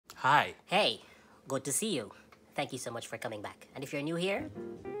Hi. Hey, good to see you. Thank you so much for coming back. And if you're new here,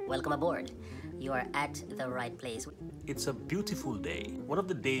 welcome aboard. You are at the right place. It's a beautiful day. One of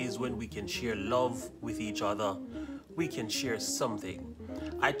the days when we can share love with each other. We can share something.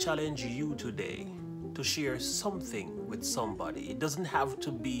 I challenge you today to share something with somebody. It doesn't have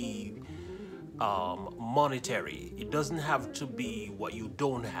to be monetary. It doesn't have to be what you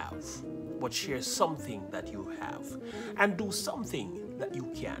don't have. But share something that you have. And do something that you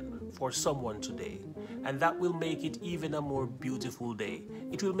can for someone today. And that will make it even a more beautiful day.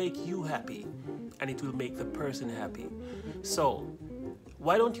 It will make you happy. And it will make the person happy. So,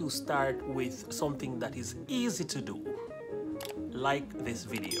 why don't you start with something that is easy to do? Like this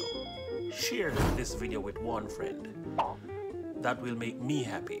video. Share this video with one friend. That will make me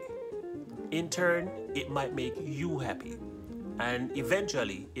happy. In turn, it might make you happy. And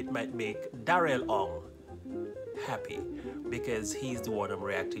eventually, it might make Daryl Ong happy because he's the one I'm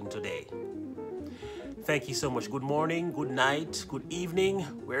reacting today. Thank you so much. Good morning, good night, good evening,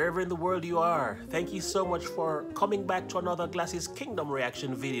 wherever in the world you are. Thank you so much for coming back to another Glasses Kingdom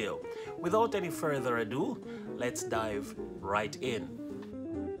reaction video. Without any further ado, let's dive right in.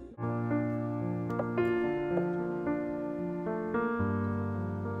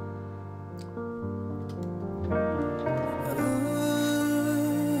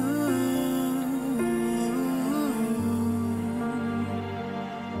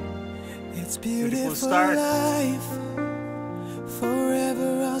 It's beautiful life.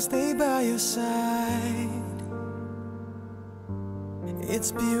 Forever I'll stay by your side.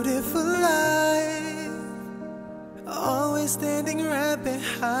 It's beautiful life. Always standing right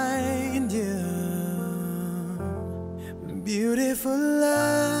behind you. Beautiful life.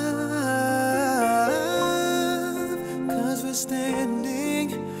 'Cause we're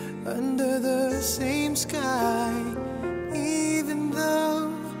standing under the same sky. Even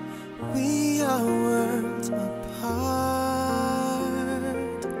though we are worlds apart.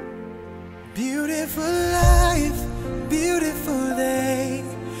 Beautiful life, beautiful day.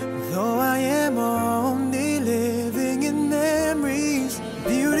 Though I am only living in memories.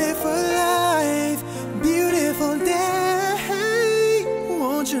 Beautiful life, beautiful day.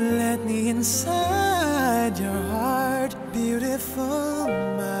 Won't you let me inside your heart? Beautiful,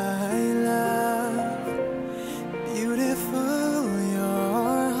 my love. Beautiful,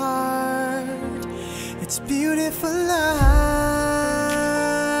 your heart. It's beautiful life.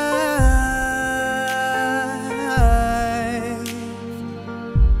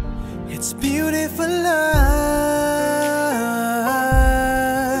 It's beautiful life.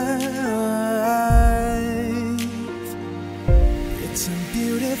 It's a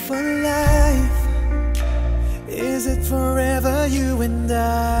beautiful life. Is it forever, you and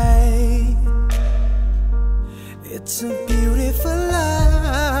I? It's a beautiful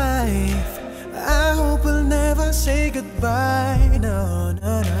life. I hope we'll never say goodbye. No,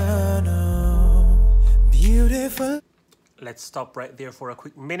 no, no, no. Beautiful. Let's stop right there for a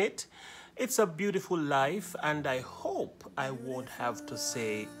quick minute. It's a beautiful life, and I hope I won't have to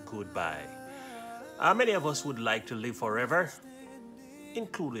say goodbye. Many of us would like to live forever,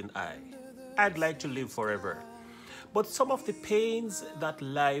 including I. I'd like to live forever. But some of the pains that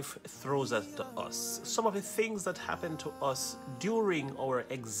life throws at us, some of the things that happen to us during our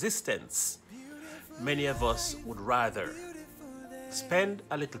existence, many of us would rather spend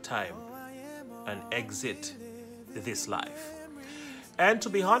a little time and exit this life. And to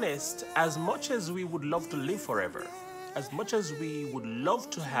be honest, as much as we would love to live forever, as much as we would love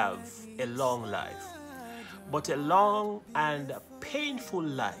to have a long life, but a long and painful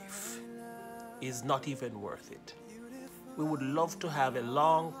life is not even worth it. We would love to have a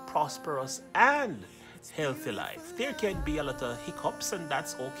long, prosperous, and healthy life. There can be a lot of hiccups, and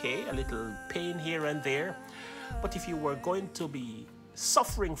that's okay, a little pain here and there. But if you were going to be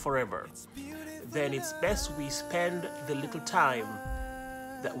suffering forever, then it's best we spend the little time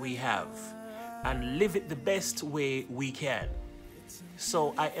that we have and live it the best way we can.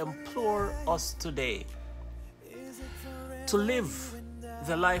 So I implore us today to live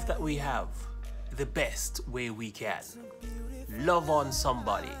the life that we have the best way we can. Love on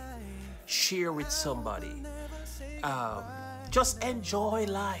somebody, share with somebody, just enjoy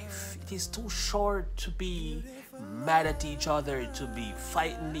life. It is too short to be mad at each other, to be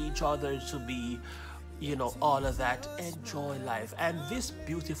fighting each other, to be, all of that. Enjoy life. And this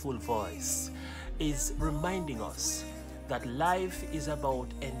beautiful voice is reminding us that life is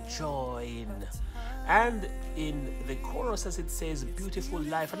about enjoying. And in the chorus, as it says, beautiful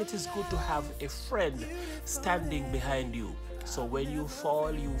life, and it is good to have a friend standing behind you. So when you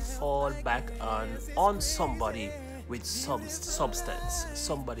fall back on somebody with some substance,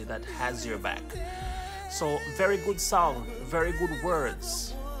 somebody that has your back. So very good song, very good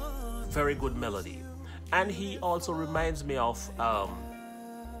words, very good melody. And he also reminds me of,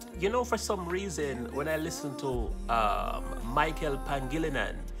 you know, for some reason, when I listen to Michael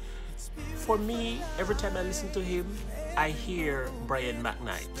Pangilinan, for me, every time I listen to him, I hear Brian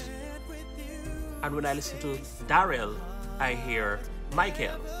McKnight. And when I listen to Daryl, I hear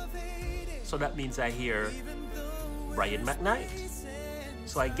Michael. So that means I hear Brian McKnight.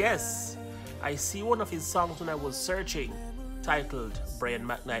 So I guess I see one of his songs when I was searching, titled Brian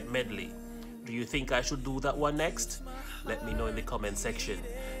McKnight Medley. Do you think I should do that one next? Let me know in the comment section.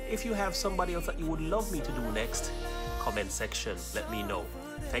 If you have somebody else that you would love me to do next, comment section, let me know.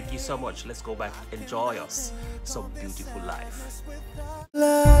 Thank you so much. Let's go back, enjoy us some beautiful life.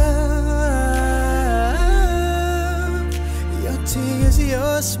 Love, your tears,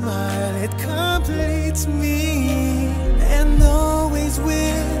 your smile, it completes me, and always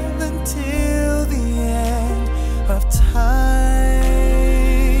will until the end of time.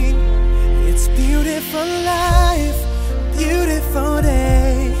 It's beautiful life, beautiful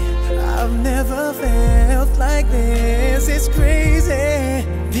day. I've never felt like this. It's crazy.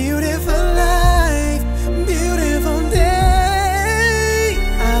 Beautiful life, beautiful day.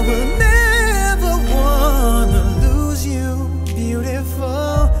 I will never wanna lose you.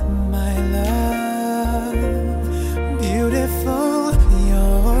 Beautiful, my love. Beautiful,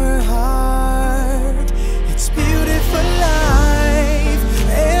 your heart. It's beautiful life.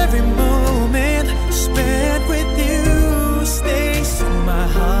 Every moment spent with you stays in my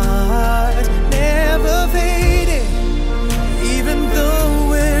heart, never fading. Even though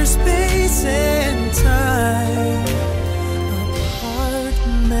we're space and time apart,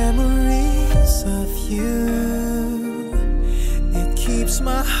 memories of you, it keeps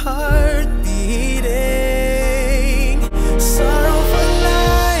my heart beating. Sorrowful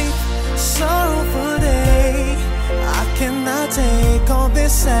life, sorrowful day. I cannot take all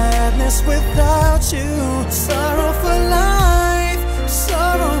this sadness without you. Sorrowful life,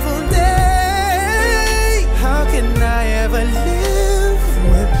 sorrowful day. How can I ever live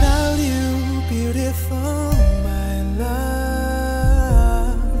without you? Beautiful, my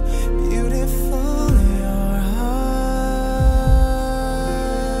love. Beautiful, your heart.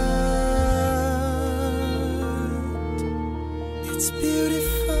 It's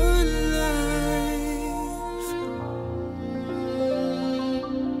beautiful life.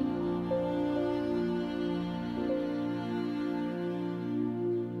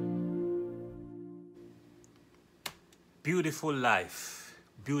 Beautiful life,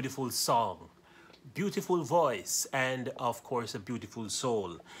 beautiful song, beautiful voice, and of course a beautiful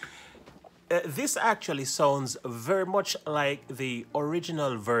soul. This actually sounds very much like the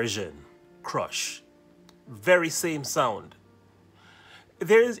original version, Crush. Very same sound.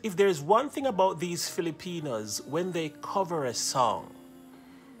 If there's one thing about these Filipinos, when they cover a song,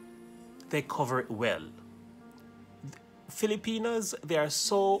 they cover it well. Filipinos, they are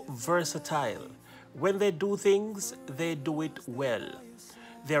so versatile. When they do things, they do it well.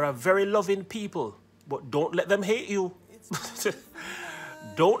 They are very loving people, but don't let them hate you.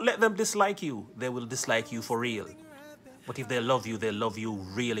 Don't let them dislike you. They will dislike you for real. But if they love you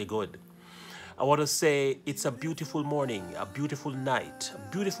really good. I want to say it's a beautiful morning, a beautiful night, a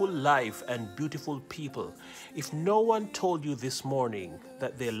beautiful life, and beautiful people. If no one told you this morning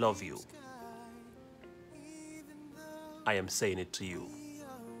that they love you, I am saying it to you.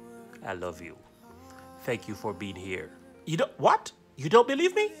 I love you. Thank you for being here. You don't, what? You don't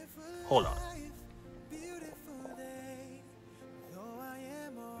believe me? Hold on.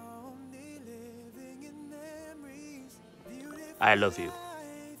 I love you.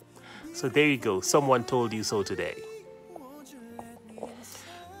 So there you go. Someone told you so today.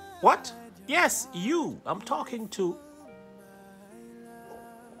 What? Yes, you. I'm talking to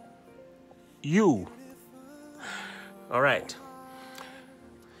you. All right.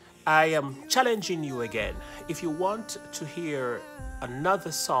 I am challenging you again. If you want to hear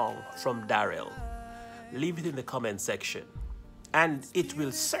another song from Daryl, leave it in the comment section. And it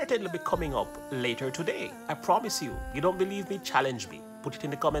will certainly be coming up later today. I promise you. You don't believe me? Challenge me. Put it in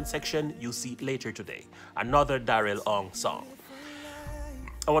the comment section. You'll see it later today. Another Daryl Ong song.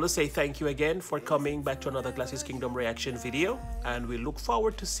 I want to say thank you again for coming back to another Glasses Kingdom reaction video. And we look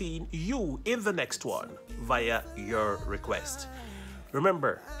forward to seeing you in the next one via your request.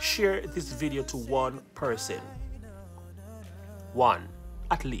 Remember, share this video to one person. One,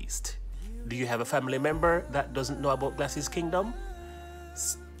 at least. Do you have a family member that doesn't know about Glasses Kingdom?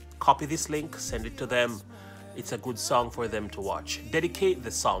 Copy this link, send it to them. It's a good song for them to watch. Dedicate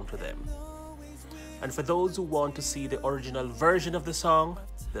the song to them. And for those who want to see the original version of the song,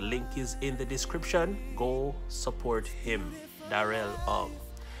 the link is in the description. Go support him, Daryl Ong.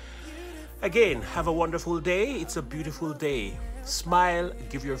 Again, have a wonderful day. It's a beautiful day. Smile,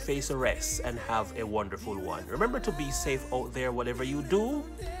 give your face a rest, and have a wonderful one. Remember to be safe out there, whatever you do.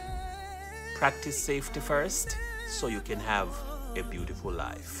 Practice safety first so you can have a beautiful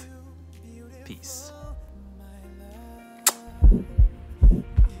life. Peace.